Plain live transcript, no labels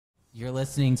You're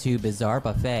listening to Bizarre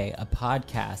Buffet, a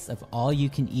podcast of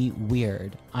all-you-can-eat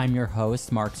weird. I'm your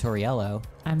host, Mark Torriello.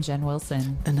 I'm Jen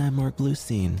Wilson. And I'm Mark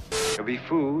Bluestein. There'll be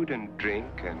food and drink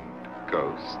and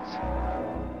ghosts,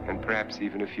 and perhaps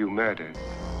even a few murders.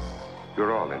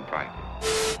 You're all invited.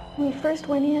 When we first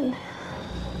went in,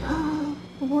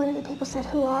 one of the people said,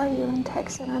 "Who are you?" And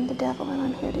Tex said, "I'm the devil, and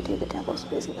I'm here to do the devil's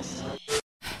business."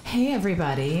 Hey,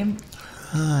 everybody.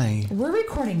 Hi. We're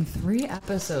recording 3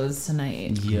 episodes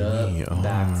tonight. Yup,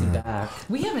 back to back.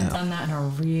 We haven't done that in a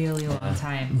really long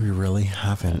time. We really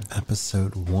haven't.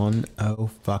 Episode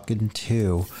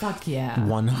 102. Fuck yeah.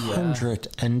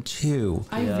 102.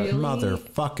 I really...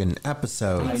 Motherfucking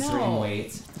episodes. I know. Extreme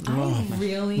weight. I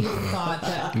really thought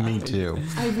that... Me too.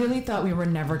 I really thought we were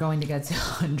never going to get to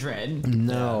 100.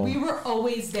 No. We were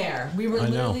always there. We were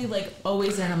literally like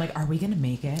always there. And I'm like, are we going to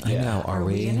make it? I know. Are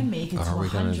we going to make it to 100? Are we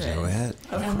going to do it?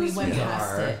 And we went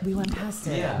past it. We went past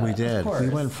it. Yeah. We did. course. We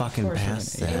went fucking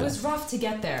past it. It was rough to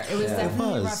get there. It was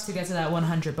definitely rough to get to that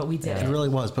 100, but we did It it. really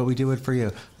was, but we do it for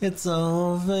you. It's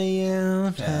all for you.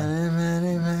 It's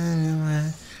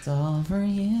all for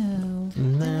you.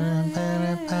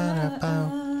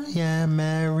 Yeah,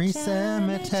 Mary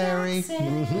Cemetery.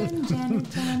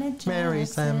 Mary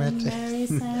Cemetery.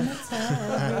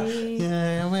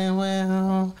 Yeah,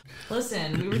 well.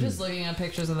 Listen, we were just looking at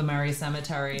pictures of the Mary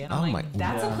Cemetery, and I'm like,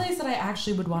 that's a place that I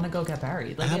actually would want to go get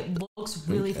buried. Like, it looks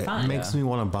really fun. It makes me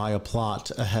want to buy a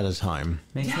plot ahead of time.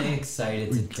 Makes me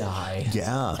excited to die.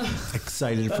 Yeah.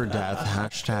 Excited for death.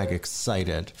 Hashtag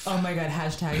excited. Oh my god,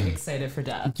 hashtag excited for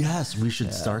death. Yes, we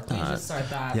should start that. We should start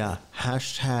that. Yeah.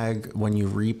 Hashtag when you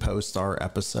repost our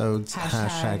episodes,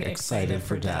 hashtag excited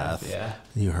for death. Yeah.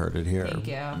 You heard it here. Thank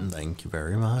you. Thank you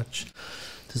very much.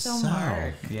 So,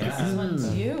 Mark, this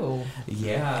one's you.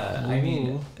 Yeah. I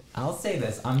mean, I'll say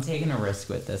this. I'm taking a risk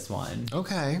with this one.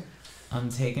 Okay. I'm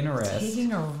taking a risk.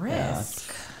 Taking a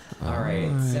risk. All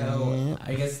right. So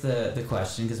I guess the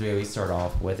question, because we always start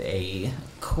off with a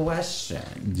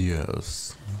question.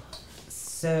 Yes.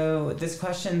 So this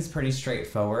question's pretty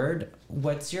straightforward.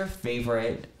 What's your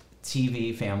favorite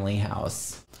TV family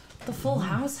house? The Full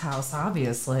House house,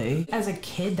 obviously. As a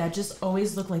kid, that just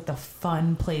always looked like the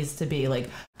fun place to be. Like,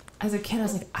 as a kid, I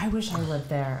was like, I wish I lived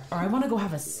there. Or I want to go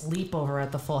have a sleepover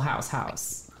at the Full House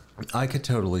house. I could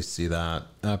totally see that.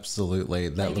 Absolutely.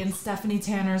 That Like in Stephanie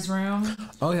Tanner's room.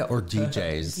 Oh, yeah. Or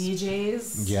DJs.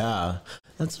 DJs. Yeah.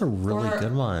 That's a really Or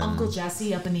good one. Uncle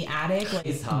Jesse up in the attic. Like,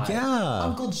 He's hot. Yeah.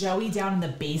 Uncle Joey down in the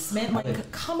basement.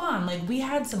 Like, come on. Like, we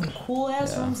had some cool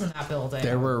ass rooms in that building.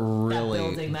 There were really... That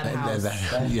building, that house.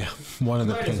 Yeah. One of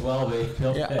the... Might as well be.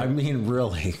 Yeah, I mean,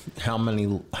 really, how many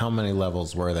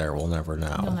levels were there? We'll never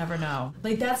know. You'll never know.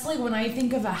 Like, that's like when I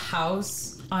think of a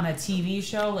house on a TV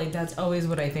show, like, that's always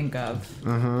what I think of.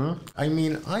 Mm-hmm. I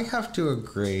mean, I have to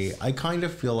agree. I kind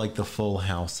of feel like the Full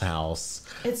House house.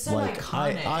 It's so like,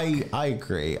 iconic. I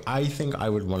agree. I think I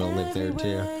would want to live there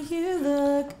too. Everywhere you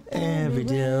look, Every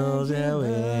dildo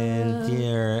in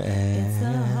your ass.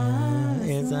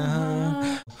 It's a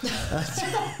home.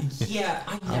 Yeah,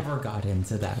 I never got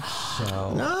into that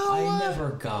show. No. I never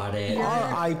got it.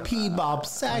 R.I.P. Bob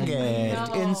Saget.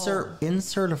 I know.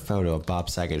 Insert a photo of Bob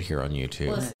Saget here on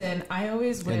YouTube. Listen, I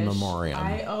always wish. In memoriam.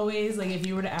 I always, like, if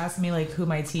you were to ask me, like, who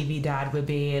my TV dad would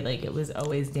be, like, it was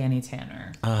always Danny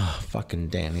Tanner. Fucking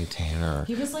Danny Tanner.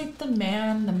 He was like the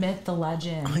man, the myth, the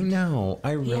legend. I know.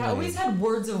 He always had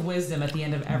words of wisdom at the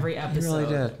end of every He episode. really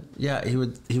did. Yeah, he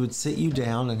would sit you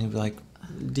down and he'd be like,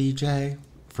 DJ.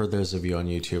 For those of you on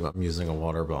YouTube, I'm using a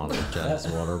water bottle, Jen's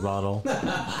water bottle.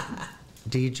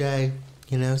 DJ,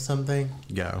 you know something?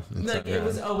 Go. Like, it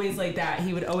was always like that.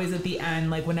 He would always at the end,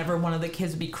 like, whenever one of the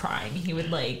kids would be crying, he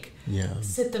would, like,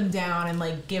 sit them down and,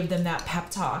 like, give them that pep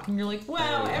talk. And you're like,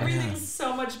 wow, everything's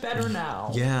so much better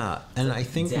now. Yeah, and I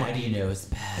think Daddy knows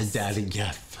best. Daddy,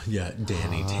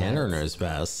 Danny Tanner knows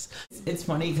best. It's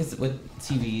funny because with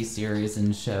TV series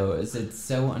and shows, it's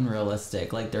so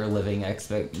unrealistic. Like their living they're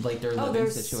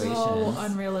situations. so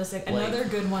unrealistic. Another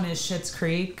good one is Schitt's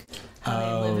Creek. How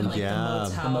they live in, like,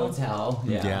 The motel.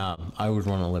 Yeah, I would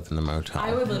want to live in the motel.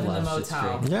 I would live in the Love Schitt's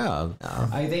motel. Creek. Yeah.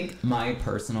 I think my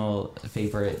personal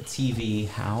favorite TV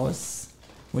house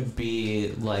would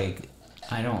be like,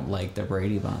 I don't like the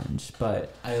Brady Bunch,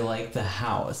 but I like the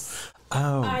house.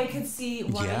 Oh. I could see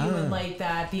why you would like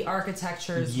that. The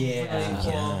architecture is really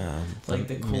cool. Yeah. Like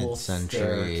the cool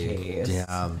mid-century. staircase.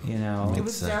 Yeah. You know? It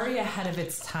was very ahead of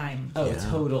its time. Oh,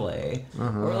 totally.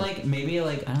 Or like, maybe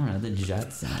like, I don't know, the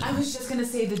Jetsons. I was just going to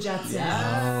say the Jetsons.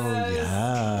 Oh,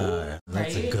 yeah.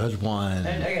 that's a Right? good one.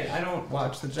 And again, I don't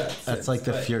watch the Jetsons. That's like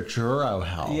the but- Futuro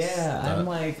house. Yeah, The- I'm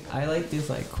like, I like these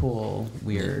like cool,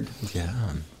 weird Yeah.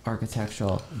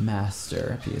 architectural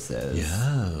masterpieces.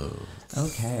 Yeah.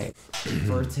 Okay.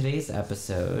 For today's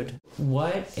episode,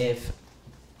 what if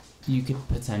you could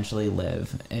potentially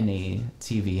live in a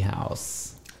TV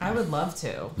house? I would love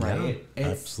to. Right? Yeah,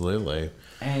 absolutely.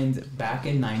 And back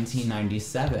in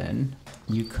 1997,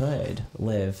 you could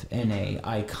live in a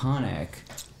iconic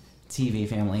TV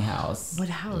family house. What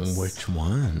house? Which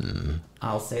one?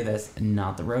 I'll say this,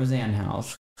 not the Roseanne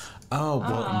house. Oh,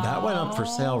 well, that went up for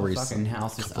sale Fucking recently.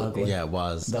 house is ugly. Yeah, it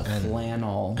was. The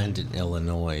flannel, And in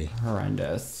Illinois.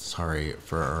 horrendous. Sorry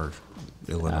for our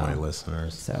Illinois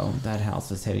listeners. So that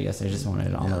house was hideous. I just wanted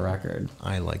it on the record.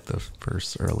 I like the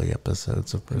first early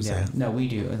episodes of Yeah. Roseanne. No, we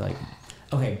do. Like,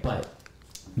 okay, but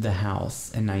the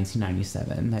house in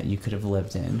 1997 that you could have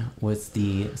lived in was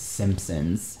the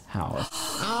Simpsons house.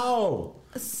 Oh!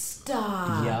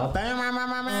 Stop. Yup. Really?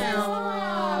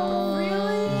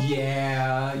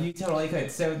 Yeah, you totally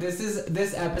could. So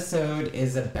this episode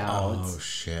is about Oh,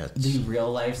 shit. the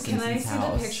real life Can Simpsons I see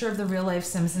house. the picture of the real life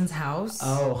Simpsons house?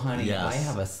 Oh, honey, Yes. I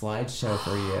have a slideshow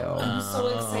for you. I'm so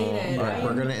excited. All right,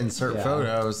 we're going to insert Yeah.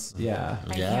 photos. Yeah.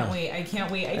 I Yeah. can't wait. I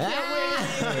can't wait. I can't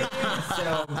wait.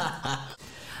 So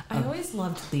I always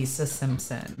loved Lisa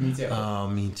Simpson. me too. Oh,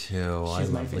 me too. I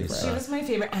She's my love favorite. Lisa. She was my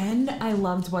favorite. And I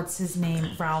loved, what's his name?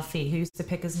 Ralphie, who used to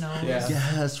pick his nose. Yeah.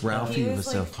 Yes, Ralphie He was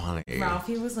so like- funny.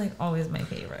 Ralphie was like always my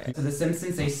favorite. So The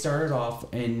Simpsons, they started off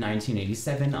in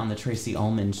 1987 on the Tracy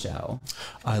Ullman Show.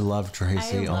 I love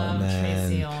Tracy I love Ullman.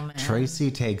 Tracy Ullman.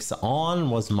 Tracy Takes On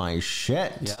was my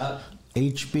shit. Yep.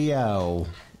 HBO.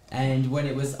 And when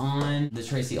it was on the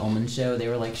Tracy Ullman Show, they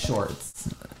were like shorts,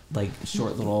 like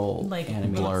short little Like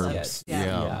animated blurbs. skits. Yeah.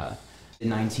 Yeah. In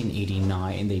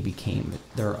 1989, they became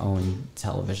their own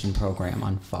television program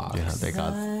on Fox. Yeah, they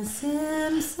got. The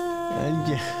Simpsons. And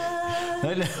yeah,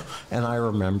 I know. And I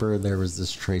remember there was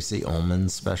this Tracy Ullman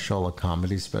special, a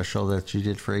comedy special that she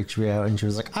did for HBO, and she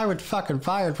was like, "I would fucking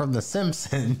fired from The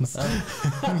Simpsons."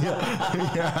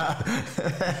 yeah.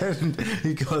 And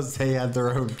because they had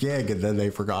their own gig, and then they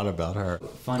forgot about her.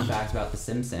 Fun fact about The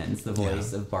Simpsons: the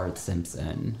voice of Bart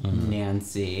Simpson,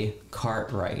 Nancy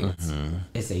Cartwright,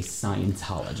 is a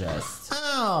Scientologist.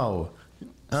 Oh,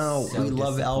 So we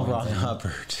love L. Ron disappointing.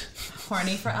 Hubbard.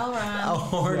 Horny for Elron.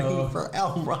 Horny for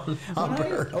L. Ron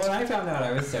Hubbard. When I found out,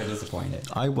 I was so disappointed.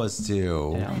 I was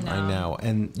too. Yeah. I know.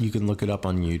 And you can look it up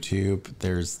on YouTube.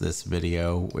 There's this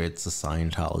video. It's a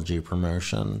Scientology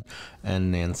promotion.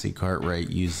 And Nancy Cartwright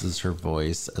uses her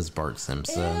voice as Bart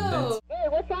Simpson. Ew. Hey,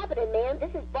 what's happening, man?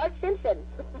 This is Bart Simpson.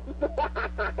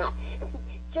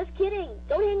 Just kidding.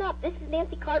 Don't hang up. This is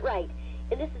Nancy Cartwright,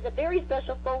 and this is a very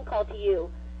special phone call to you.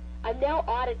 I'm now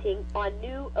auditing on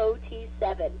new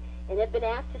OT7 and have been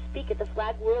asked to speak at the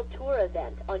Flag World Tour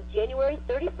event on January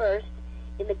 31st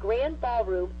in the Grand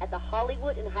Ballroom at the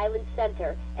Hollywood and Highland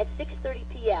Center at 6:30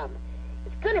 p.m.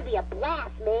 It's going to be a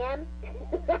blast, man.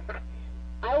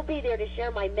 I will be there to share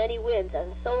my many wins as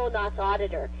a solo NOTS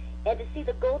auditor and to see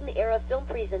the Golden Era film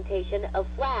presentation of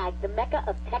Flag, the Mecca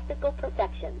of Technical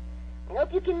Perfection. I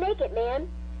hope you can make it, man.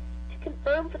 To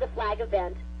confirm for the Flag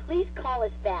event, please call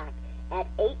us back at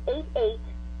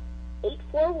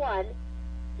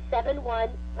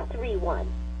 888-841-7131.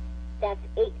 That's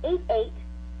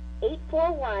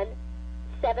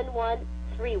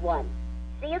 888-841-7131.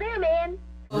 See you there, man.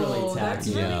 Really Oh, that's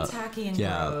tacky. really Yeah. tacky and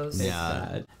Yeah. gross. Yeah.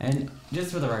 Sad. And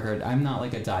just for the record, I'm not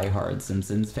like a diehard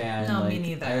Simpsons fan. No, like, me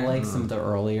neither. I like some of the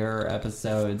earlier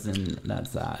episodes, and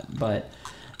that's that. But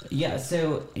yeah,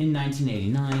 so in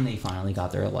 1989, they finally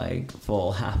got their like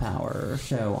full half-hour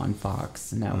show on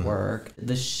Fox Network.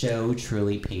 The show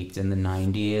truly peaked in the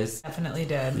 90s. Definitely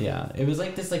did. Yeah, it was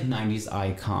like this like 90s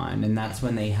icon, and that's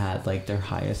when they had like their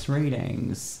highest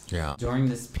ratings. Yeah. During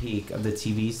this peak of the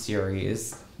TV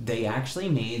series, they actually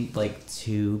made like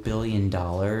 $2 billion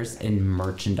in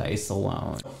merchandise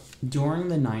alone. During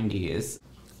the 90s,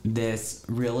 this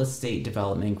real estate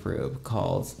development group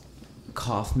called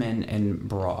Kaufman and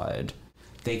Broad,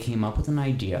 they came up with an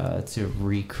idea to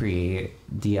recreate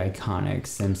the iconic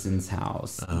Simpsons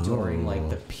house during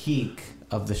like the peak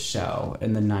of the show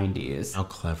in the 90s. How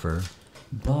clever.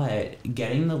 But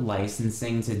getting the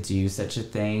licensing to do such a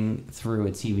thing through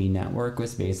a TV network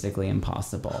was basically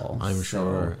impossible. I'm So-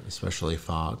 sure, especially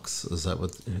Fox. Is that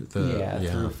what the. yeah,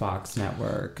 through Fox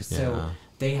Network. So Yeah.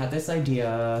 they had this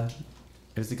idea.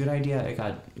 It was a good idea. It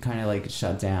got kind of like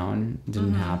shut down.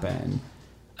 Didn't happen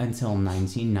until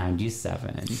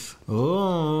 1997.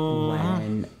 Oh.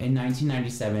 When in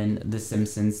 1997, The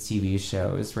Simpsons TV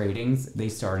show's ratings, they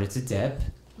started to dip.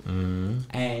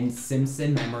 And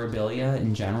Simpson memorabilia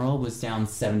in general was down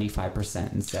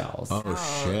 75% in sales.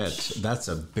 Oh, shit. That's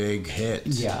a big hit.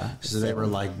 Yeah. So they were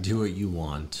like, do what you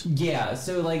want. Yeah,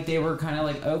 so like they were kind of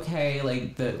like, okay,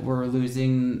 like we're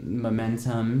losing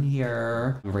momentum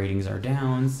here. Ratings are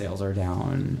down, sales are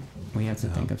down. We have to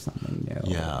think of something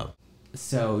new. Yeah.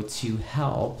 So to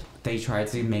help, they tried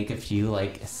to make a few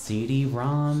like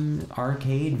CD-ROM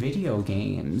arcade video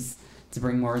games to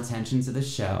bring more attention to the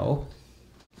show.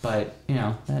 But, you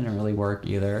know, that didn't really work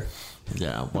either.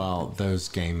 Yeah, well, those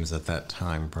games at that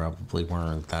time probably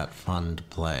weren't that fun to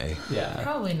play. Yeah.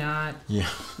 Probably not. Yeah.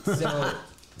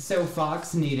 So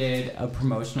Fox needed a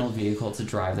promotional vehicle to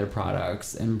drive their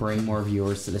products and bring more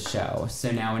viewers to the show. So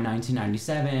now in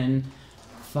 1997,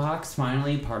 Fox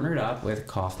finally partnered up with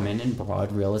Kaufman and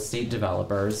Broad real estate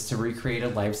developers to recreate a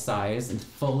life-size and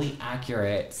fully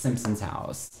accurate Simpsons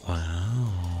house.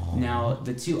 Wow. Now,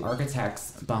 the two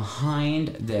architects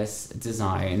behind this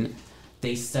design,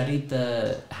 they studied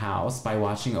the house by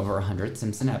watching over 100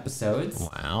 Simpson episodes.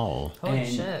 Wow. Holy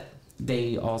And shit.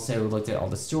 They also looked at all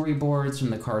the storyboards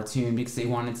from the cartoon because they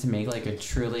wanted to make like a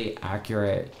truly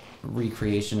accurate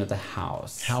recreation of the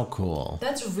house. How cool.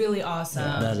 That's really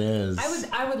awesome. That is.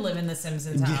 I would live in the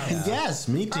Simpsons house. Yes,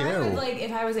 me too. Or I would, like,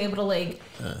 if I was able to like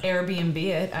Airbnb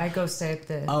it, I'd go stay at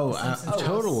the Simpsons house.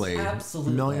 Totally.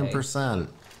 Absolutely. 1,000,000%.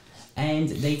 And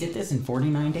they did this in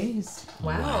 49 days.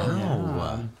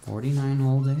 Wow. 49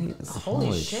 whole days.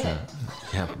 Holy shit.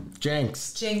 Yeah.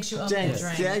 Jinx. Jinx, you owe me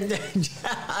a drink.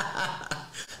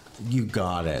 You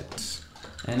got it.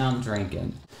 And I'm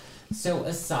drinking. So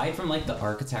aside from like the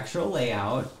architectural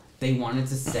layout, they wanted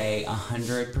to stay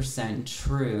 100%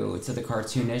 true to the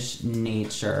cartoonish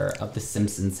nature of the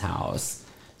Simpsons house.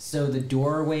 So the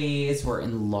doorways were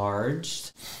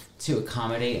enlarged to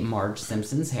accommodate Marge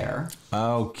Simpson's hair.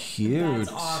 Oh, cute.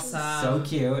 That's awesome. So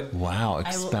cute. Wow,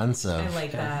 expensive. I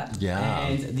like that. Yeah.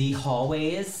 And the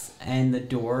hallways and the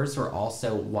doors were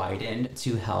also widened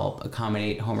to help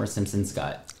accommodate Homer Simpson's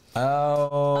gut.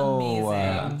 Oh,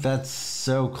 Amazing. That's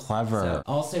so clever. So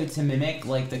also to mimic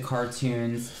like the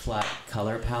cartoon's flat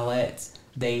color palette,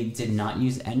 they did not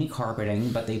use any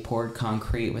carpeting, but they poured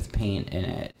concrete with paint in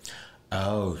it.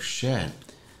 Oh, shit.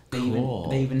 They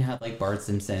even had like Bart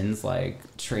Simpson's like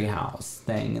treehouse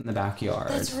thing in the backyard.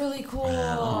 That's really cool.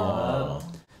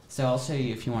 So I'll show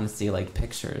you if you want to see like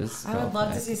pictures. I would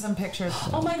love to see some pictures.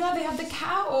 Oh my god, they have the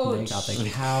couch. They got the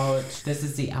couch. This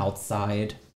is the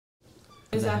outside.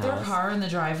 Is that their car in the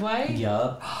driveway?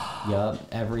 Yup,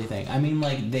 everything. I mean,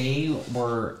 like, they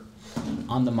were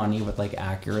on the money with, like,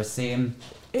 accuracy.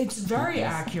 It's very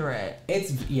accurate.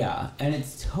 And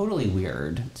it's totally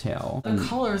weird, too. The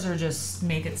colors are just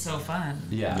make it so fun.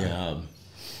 Yeah.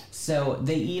 So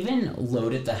they even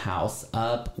loaded the house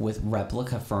up with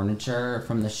replica furniture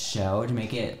from the show to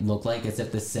make it look like as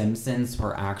if the Simpsons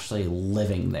were actually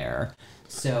living there.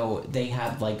 So they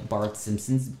had like Bart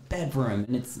Simpson's bedroom,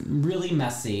 and it's really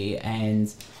messy,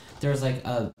 and there's like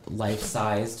a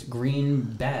life-sized green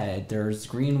bed, there's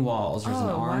green walls, there's an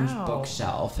orange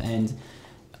bookshelf, and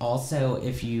also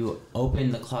if you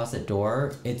open the closet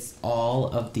door, it's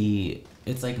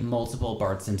like multiple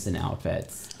Bart Simpson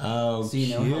outfits. Oh, so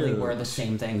you know how they wear the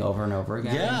same thing over and over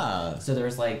again? Yeah. So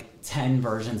there's like 10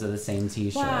 versions of the same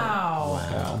t-shirt.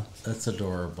 Wow. That's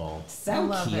adorable.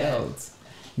 So cute. It.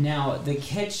 Now, the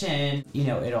kitchen,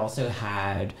 it also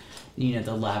had, the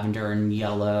lavender and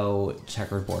yellow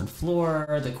checkerboard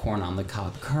floor, the corn on the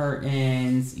cob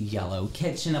curtains, yellow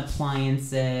kitchen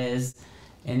appliances,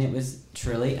 and it was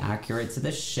truly accurate to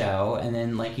the show. And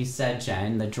then, like you said,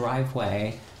 Jen, the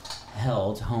driveway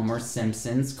held Homer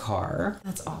Simpson's car.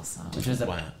 That's awesome. Which was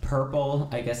a purple,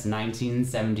 I guess,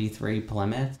 1973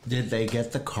 Plymouth. Did they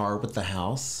get the car with the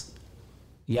house?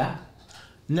 Yeah.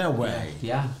 No way.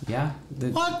 Yeah.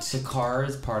 What? The car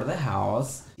is part of the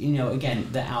house. Again,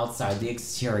 the outside, the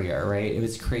exterior, right? It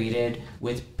was created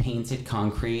with painted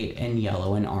concrete in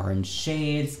yellow and orange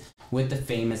shades with the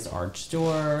famous arch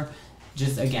door.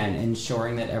 Just, again,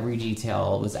 ensuring that every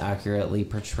detail was accurately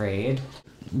portrayed.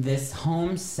 This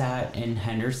home sat in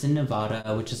Henderson,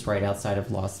 Nevada, which is right outside of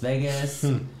Las Vegas.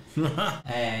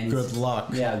 And good luck.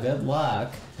 Yeah, good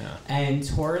luck. Yeah. And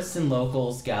tourists and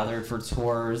locals gathered for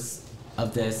tours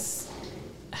of this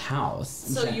house.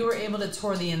 So you were able to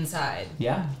tour the inside?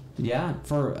 Yeah.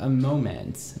 For a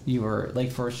moment, you were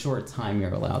for a short time,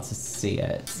 you're allowed to see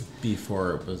it.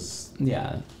 Before it was.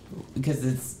 Yeah, because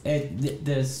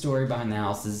the story behind the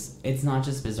house is it's not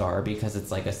just bizarre because it's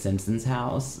like a Simpsons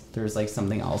house. There's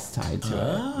something else tied to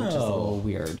it, which is a little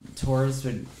weird. Tourists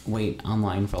would wait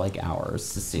online for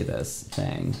hours to see this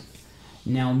thing.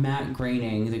 Now, Matt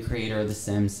Groening, the creator of The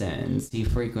Simpsons, he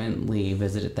frequently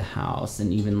visited the house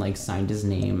and even like signed his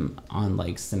name on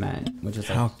like cement, which is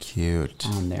like How cute.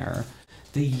 on there.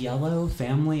 The Yellow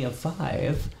family of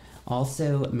 5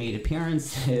 also made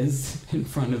appearances in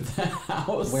front of the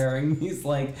house wearing these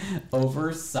like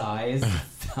oversized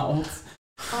felt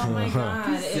Oh my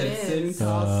god, it Simpson is.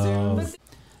 costumes.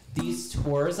 These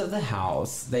tours of the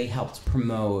house, they helped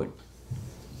promote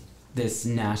this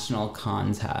national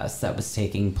contest that was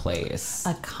taking place.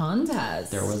 A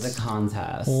contest. There was a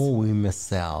contest. Oh, we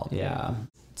missed out. Yeah.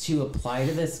 To apply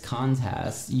to this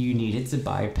contest, you needed to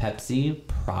buy Pepsi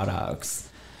products.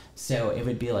 So it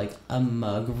would be like a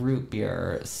mug root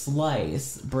beer,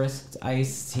 Slice, Brisk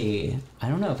iced tea. I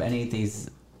don't know if any of these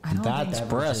That's beverages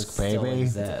Brisk, still baby.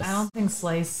 exist. I don't think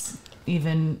Slice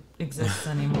even exists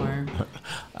anymore.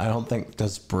 I don't think,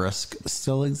 does Brisk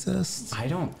still exist? I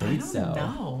don't I think don't so.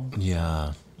 know. Yeah. I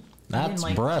didn't That's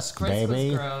like- Brisk, was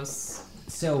baby. gross.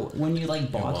 So when you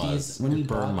like bought these, when you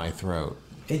burned bought, my throat.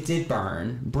 it did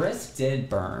burn. Brisk did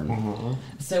burn.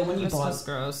 So when you This bought, was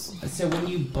gross. so when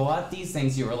you bought these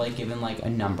things, you were like given like a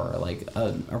number, like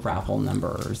a raffle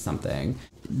number or something.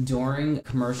 During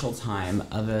commercial time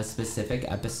of a specific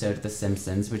episode of The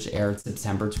Simpsons, which aired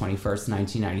September 21st,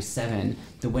 1997,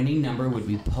 the winning number would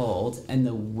be pulled and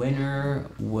the winner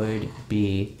would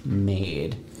be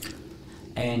made.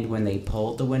 And when they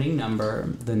pulled the winning number,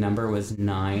 the number was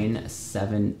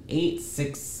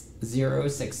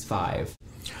 9786065.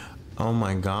 Oh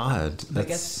my god. But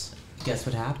That's guess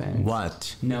what happened?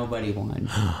 what? Nobody won.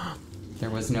 There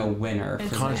was no winner.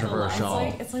 For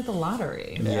Controversial. It's like the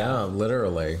lottery. Yeah,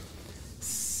 literally.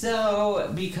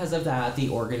 So, because of that, the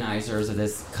organizers of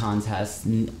this contest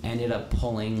ended up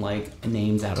pulling like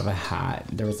names out of a hat.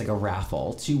 There was like a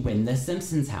raffle to win the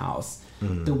Simpsons house.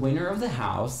 The winner of the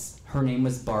house, her name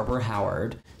was Barbara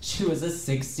Howard. She was a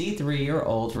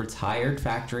 63-year-old retired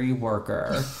factory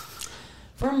worker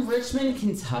from Richmond,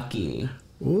 Kentucky.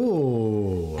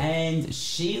 Ooh. And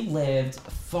she lived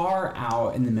far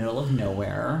out in the middle of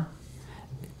nowhere.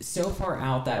 So far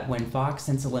out that when Fox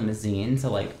sent a limousine to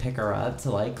like pick her up to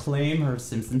like claim her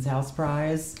Simpsons house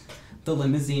prize, the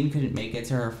limousine couldn't make it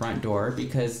to her front door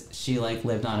because she like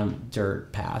lived on a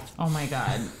dirt path. Oh my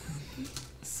god.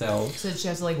 So So she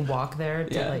has to like walk there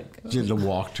to Yeah. like She had to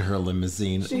walk to her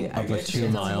limousine I up a guess she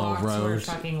had to 2-mile walk to her road.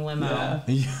 fucking limo.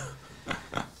 yeah.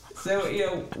 So, you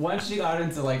know, once she got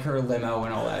into like her limo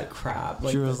and all that crap,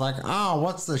 like She was like, "Oh,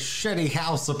 what's the shitty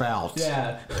house about?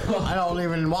 yeah. I don't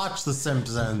even watch The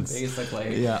Simpsons."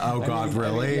 Basically. Yeah, oh God,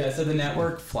 really? yeah, so the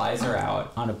network flies her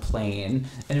out on a plane,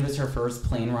 and it was her first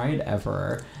plane ride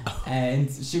ever.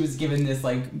 And she was given this,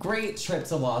 like, great trip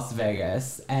to Las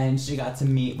Vegas, and she got to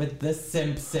meet with the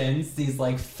Simpsons, these,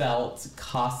 like, felt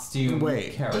costume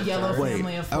Wait. characters. The yellow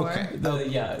family of 4. Okay.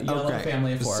 Yellow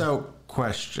family of 4. So,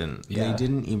 question. Yeah. They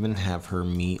didn't even have her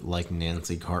meet like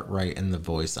Nancy Cartwright and the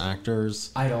voice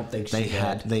actors. I don't think she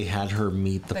did. They had her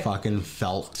meet the fucking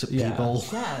felt Yeah. people.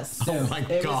 Yes. Oh my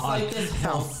It god. was like this How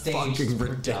whole stage fucking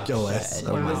ridiculous. production.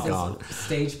 Oh It my was god. this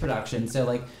stage production. So,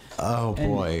 like, Oh and-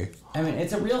 boy. I mean,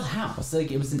 it's a real house.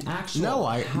 Like, it was an actual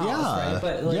house, yeah, right?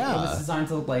 But, like, it yeah. was designed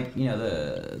to look like, you know,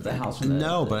 the house from the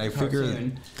No, but the I figure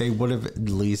cartoon. they would have at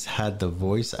least had the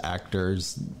voice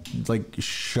actors like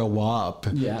show up.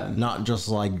 Yeah. Not just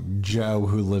like Joe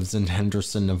who lives in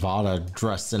Henderson, Nevada,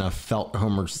 dressed in a felt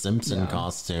Homer Simpson Yeah.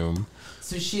 costume.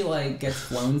 So she, like, gets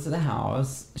flown to the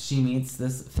house. She meets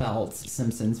this felt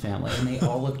Simpsons family, and they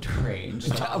all look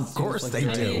deranged. The Of course costumes they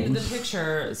look do. I mean, deranged. the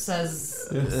picture says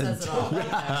it all.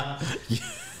 Yeah.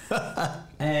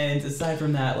 And aside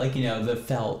from that, like, you know, the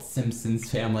felt Simpsons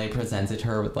family presented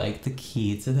her with, like, the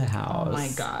key to the house. Oh my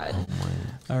god.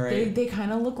 All right. They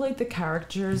kind of look like the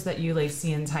characters that you like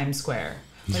see in Times Square,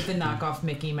 like the knockoff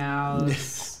Mickey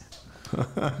Mouse and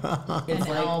It's like,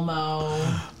 Elmo.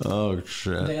 Oh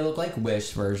shit. they look like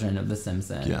Wish version of The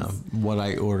Simpsons. Yeah. What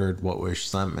I ordered, what Wish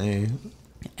sent me.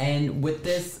 And with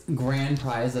this grand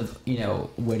prize of, you know,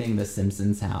 winning the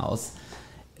Simpsons house,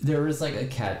 there was like a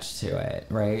catch to it,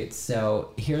 right?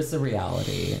 So here's the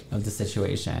reality of the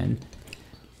situation.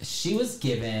 She was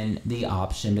given the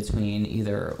option between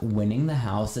either winning the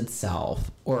house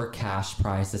itself or a cash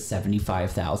prize of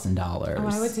 $75,000. Oh,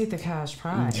 I would take the cash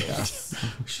prize.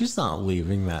 She's not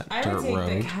leaving that I dirt would take road.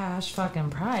 the cash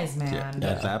fucking prize, man.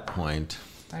 At that point.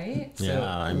 right? Yeah,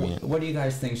 I mean, What do you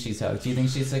guys think she took? Do you think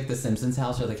she took the Simpsons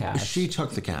house or the cash? she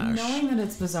took the cash. Knowing that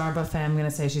it's bizarre buffet, I'm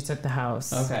gonna say she took the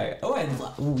house. Okay. Oh,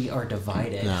 we are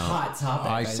divided. No, Hot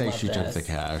topic. I say love she took this. the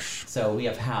cash. So we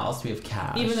have house, we have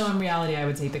cash. Even though in reality I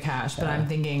would take the cash, but I'm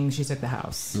thinking she took the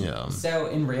house. Yeah, So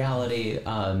in reality,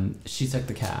 she took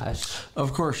the cash.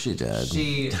 of course she did.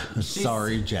 She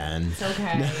Sorry, Jen. It's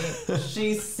okay.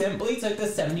 She simply took the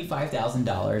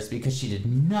 $75,000 because she did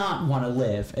not want to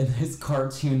live in this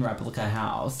cartoon replica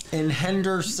house. In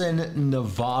Henderson,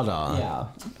 Nevada. Yeah.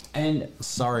 And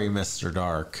Sorry, Mr.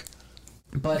 Dark.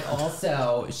 but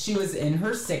also she was in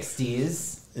her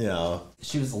 60s. Yeah.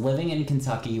 She was living in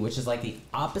Kentucky, which is like the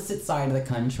opposite side of the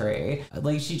country.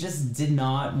 Like, she just did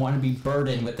not want to be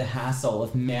burdened with the hassle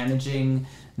of managing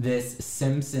this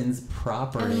Simpsons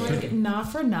property. And like, not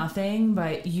for nothing,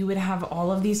 but you would have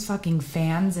all of these fucking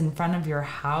fans in front of your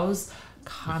house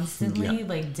constantly, Yeah.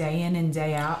 like day in and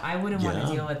day out. I wouldn't want Yeah.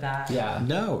 to deal with that. Yeah.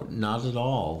 No, not at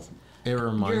all. It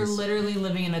reminds. You're literally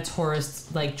living in a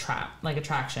tourist like trap, like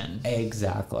attraction.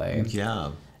 Exactly. Yeah.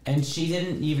 And she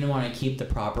didn't even want to keep the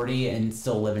property and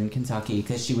still live in Kentucky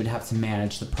because she would have to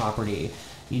manage the property.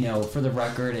 You know, for the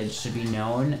record, it should be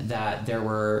known that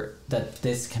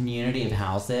this community of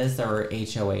houses, there were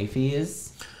HOA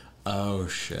fees. Oh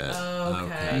shit.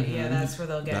 Okay, yeah, that's where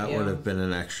they'll get That you. would have been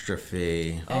an extra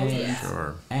fee. Oh, yeah.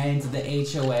 Sure. And the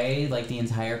HOA, like the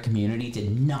entire community,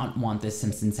 did not want this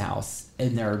Simpsons house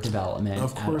in their development.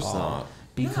 Of course at all. not.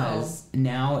 Because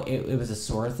now it was a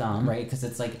sore thumb, right? Because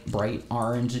it's like bright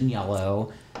orange and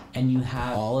yellow, and you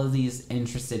have all of these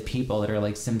interested people that are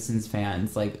like Simpsons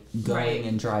fans, like going Right.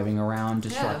 and driving around,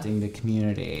 disrupting the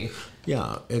community.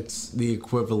 Yeah, it's the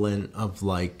equivalent of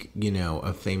like, you know,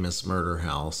 a famous murder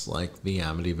house like the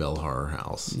Amityville Horror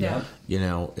House. Yeah. You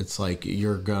know, it's like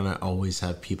you're gonna always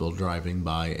have people driving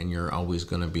by and you're always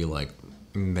gonna be like,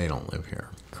 they don't live here.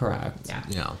 Correct. Yeah.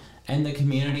 Yeah. And the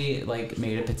community like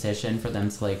made a petition for them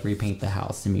to like repaint the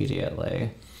house immediately,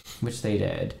 which they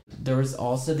did. There was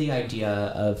also the idea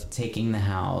of taking the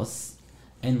house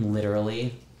and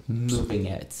literally moving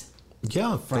it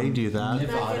Yeah, they do that. That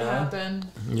could Nevada, happen.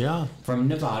 Yeah. from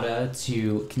Nevada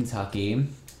to Kentucky,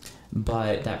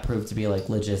 but that proved to be like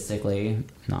logistically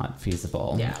not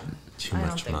feasible. Yeah. Too I don't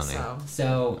much think money. so.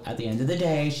 So at the end of the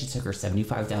day, she took her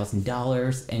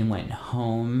 $75,000 and went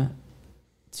home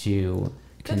to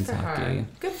Good for Kentucky. her.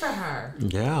 Good for her.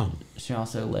 Yeah. She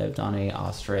also lived on a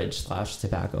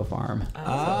ostrich/tobacco farm.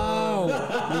 Oh,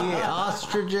 the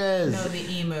ostriches. No,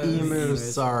 the emus.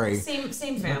 Emus, sorry. Same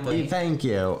family. Thank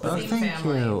you. Oh, Same thank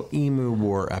family. you. Emu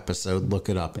War episode. Look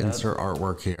it up. Insert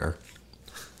artwork here.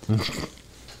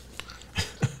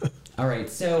 All right,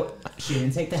 so she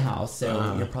didn't take the house.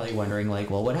 So you're probably wondering, like,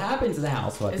 well, what happened to the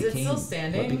house? What Is it became? still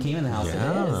standing? What became of the house?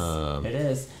 Yeah. It is. It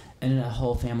is. And a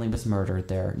whole family was murdered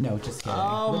there. No, just kidding.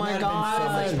 Oh my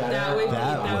God. That would,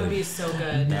 That be so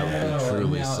good. That would be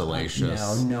truly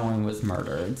salacious. No one was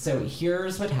murdered. So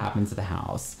here's what happened to the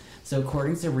house. So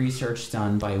according to research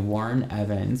done by Warren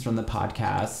Evans from the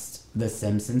podcast The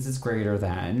Simpsons is Greater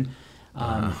Than,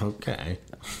 Okay.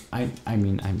 I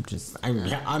mean, I'm just I'm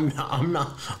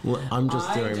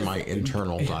just doing my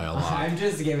internal dialogue. I'm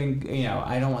just giving,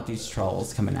 I don't want these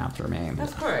trolls coming after me.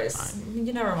 Of course.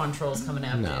 You never want trolls coming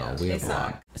after No, you. we They have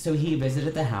suck. not. So he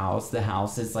visited the house. The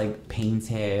house is like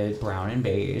painted brown and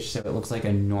beige, so it looks like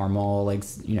a normal, like,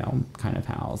 kind of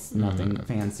house. Nothing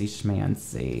fancy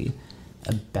schmancy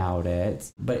about it,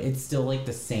 but it's still like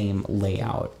the same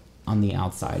layout on the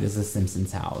outside as the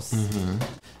Simpsons house.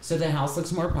 So the house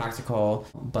looks more practical,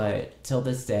 but till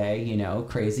this day,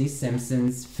 crazy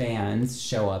Simpsons fans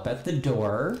show up at the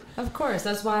door. Of course.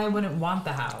 That's why I wouldn't want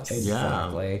the house.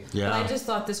 Exactly. Yeah. But I just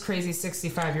thought this crazy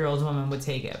 65-year-old woman would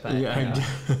take it. But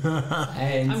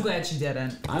And I'm glad she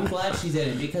didn't. I'm glad she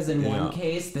didn't, because in one Yeah.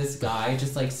 case, this guy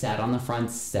just like sat on the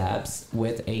front steps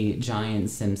with a giant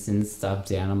Simpsons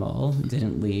stuffed animal,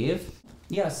 didn't leave.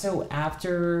 Yeah, so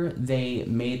after they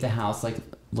made the house like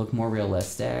look more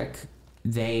realistic,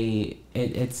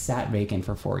 it sat vacant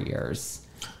for 4 years.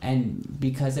 And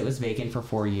because it was vacant for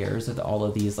 4 years with all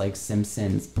of these like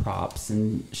Simpsons props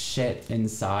and shit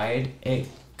inside, it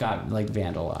got like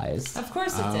vandalized. Of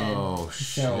course it did. Oh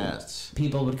So shit.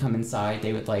 people would come inside,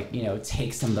 they would like,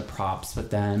 take some of the props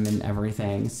with them and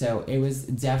everything. So it was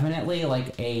definitely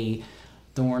like a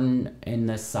thorn in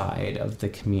the side of the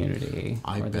community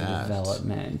I or the bet.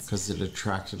 development. Because it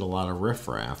attracted a lot of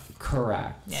riffraff.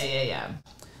 Correct. Yeah.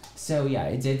 So yeah,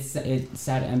 it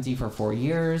sat empty for 4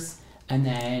 years, and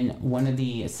then one of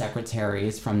the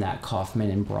secretaries from that Kaufman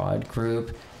and Broad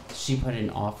group, she put an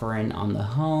offer in on the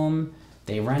home.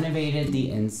 They renovated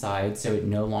the inside so it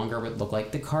no longer would look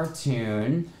like the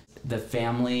cartoon. the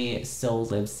family still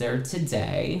lives there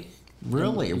today.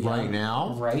 Really? Yeah, Right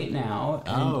now? Right now.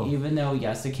 Oh. And even though,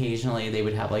 yes, occasionally they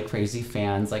would have like crazy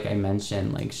fans, like I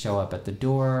mentioned, like show up at the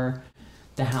door,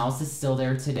 the house is still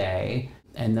there today.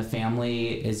 And the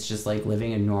family is just like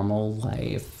living a normal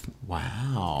life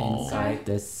Wow. inside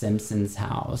this Simpsons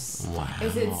house. Wow.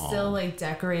 Is it still like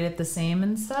decorated the same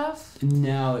and stuff?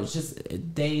 No, it's just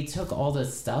they took all the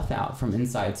stuff out from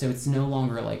inside, so it's no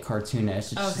longer like cartoonish.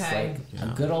 It's just Okay. like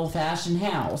a good old fashioned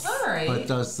house. All right. But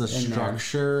does the In there.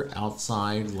 structure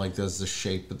outside, like, does the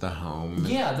shape of the home?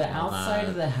 Yeah, the and all outside that-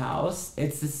 of the house,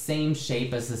 it's the same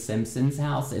shape as the Simpsons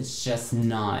house. It's just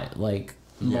not like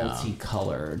Yeah.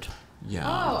 multicolored Yeah.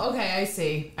 Oh, okay. I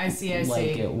see.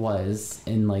 like it was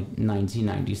in like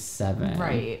 1997.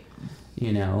 Right.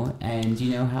 You know, and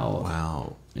you know how.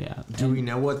 Wow. Yeah. Do we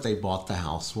know what they bought the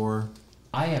house for?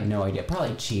 I have no idea.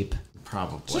 Probably cheap.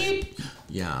 Probably. Cheap.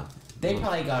 Yeah. They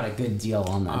probably got a good deal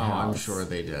on that Oh, house. I'm sure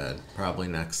they did. Probably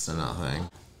next to nothing.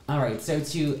 All right, so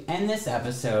to end this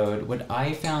episode, what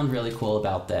I found really cool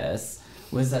about this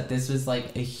was that this was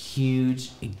like a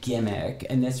huge gimmick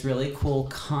and this really cool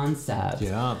concept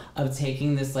Yeah. of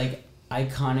taking this like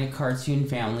iconic cartoon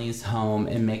family's home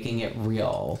and making it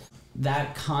real.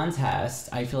 That contest,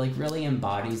 I feel like, really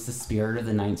embodies the spirit of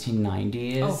the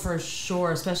 1990s. Oh, for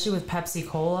sure. Especially with Pepsi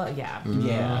Cola. Yeah.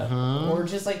 Yeah. Or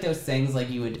just like those things like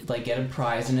you would like get a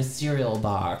prize in a cereal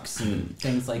box and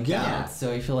things like Yeah. that.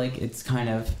 So I feel like it's kind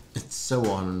of. It's so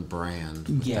on brand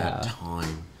with Yeah. that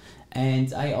time.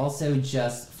 And I also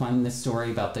just find the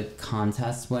story about the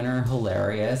contest winner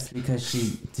hilarious because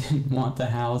she didn't want the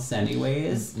house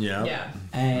anyways. Yeah. Yeah.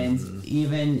 And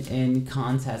even in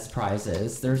contest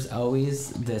prizes, there's always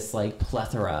this like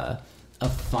plethora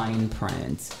of fine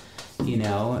print, you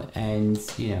know, and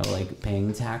you know, like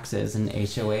paying taxes and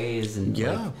HOAs and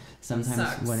Yeah. like sometimes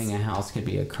Sucks. winning a house could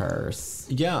be a curse.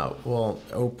 Yeah, well,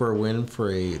 Oprah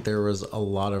Winfrey, there was a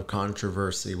lot of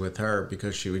controversy with her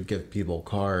because she would give people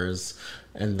cars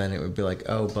and then it would be like,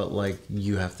 oh, but like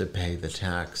you have to pay the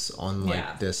tax on like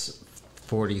Yeah. this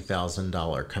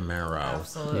 $40,000 Camaro.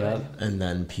 Absolutely. Yep. And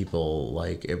then people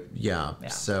like it, yeah. Yeah.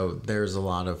 So there's a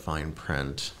lot of fine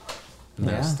print in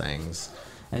those Yeah. things.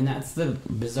 And that's the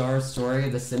bizarre story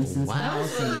of the Simpsons Wow.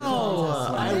 house. And the Oh,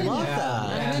 contest I winner. love Yeah.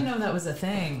 that. I didn't know that was a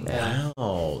thing. Yeah.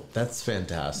 Wow, that's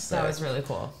fantastic. That was really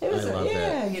cool. It was, I love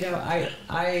yeah, it. you know,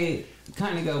 I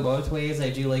kind of go both ways. I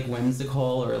do like whimsical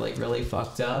or like really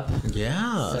fucked up.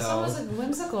 Yeah. So- That was a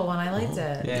whimsical one. I liked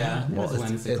it. Yeah, it Well, was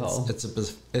whimsical. it's a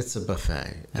buffet. It's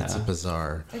a Yeah.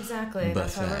 bizarre. Exactly.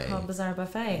 That's why we're Buffet. called Bizarre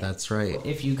Buffet. That's right.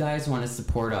 If you guys want to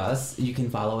support us, you can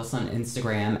follow us on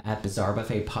Instagram at Bizarre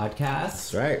Buffet Podcast.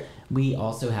 That's right. We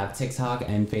also have TikTok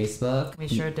and Facebook. We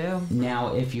sure do.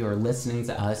 Now, if you're listening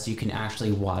to us, you can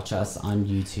actually watch us on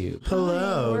YouTube.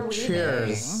 Hello. we're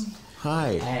Cheers.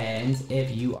 Hi. And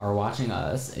if you are watching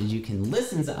us, you can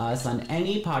listen to us on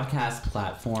any podcast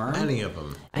platform. Any of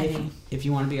them. If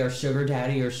you want to be our sugar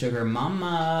daddy or sugar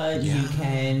mama, you Yeah.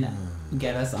 can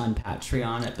get us on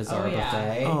Patreon at Bizarre Oh, yeah.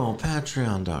 Buffet. Oh,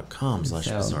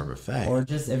 patreon.com/bizarre So- buffet. Or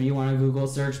just if you want to Google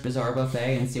search Bizarre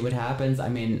Buffet and see what happens, I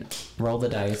mean, roll the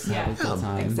dice, have a Yeah. good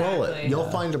time. exactly. Roll it.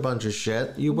 You'll find a bunch of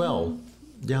shit. You will.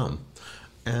 Yeah.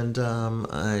 And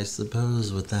I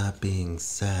suppose with that being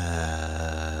said,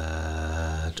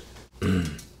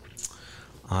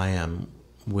 I am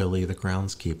Willie the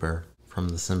groundskeeper from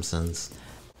The Simpsons.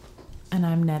 And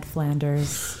I'm Ned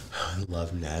Flanders. I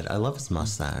love Ned. I love his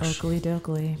mustache. Oakley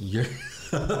dokley. You're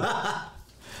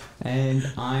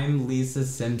And I'm Lisa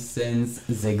Simpson's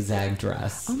zigzag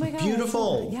dress. Oh my god.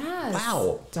 Beautiful. Yes.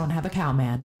 Wow. Don't have a cow,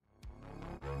 man.